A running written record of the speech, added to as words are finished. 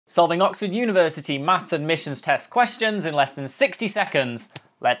Solving Oxford University Maths Admissions Test questions in less than 60 seconds.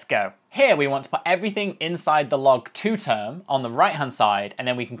 Let's go. Here we want to put everything inside the log 2 term on the right hand side, and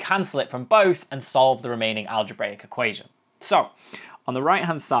then we can cancel it from both and solve the remaining algebraic equation. So on the right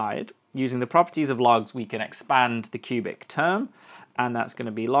hand side, using the properties of logs, we can expand the cubic term, and that's going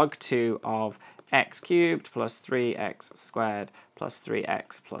to be log 2 of x cubed plus 3x squared plus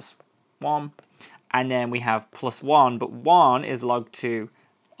 3x plus 1. And then we have plus 1, but 1 is log 2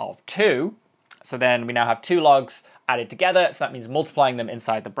 of 2. So then we now have two logs added together, so that means multiplying them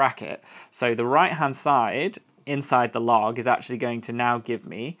inside the bracket. So the right-hand side inside the log is actually going to now give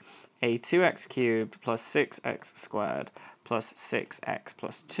me a 2x cubed plus 6x squared plus 6x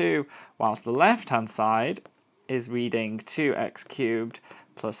plus 2, whilst the left-hand side is reading 2x cubed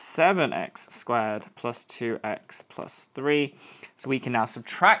plus 7x squared plus 2x plus 3. So we can now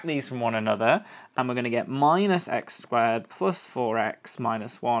subtract these from one another, and we're going to get minus x squared plus 4x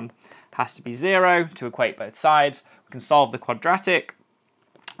minus 1 has to be 0 to equate both sides. We can solve the quadratic.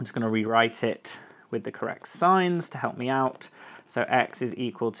 I'm just going to rewrite it with the correct signs to help me out. So x is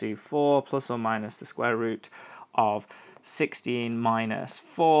equal to 4 plus or minus the square root of 16 minus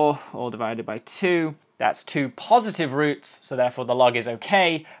 4, all divided by 2. That's two positive roots, so therefore the log is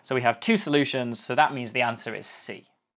okay. So we have two solutions, so that means the answer is C.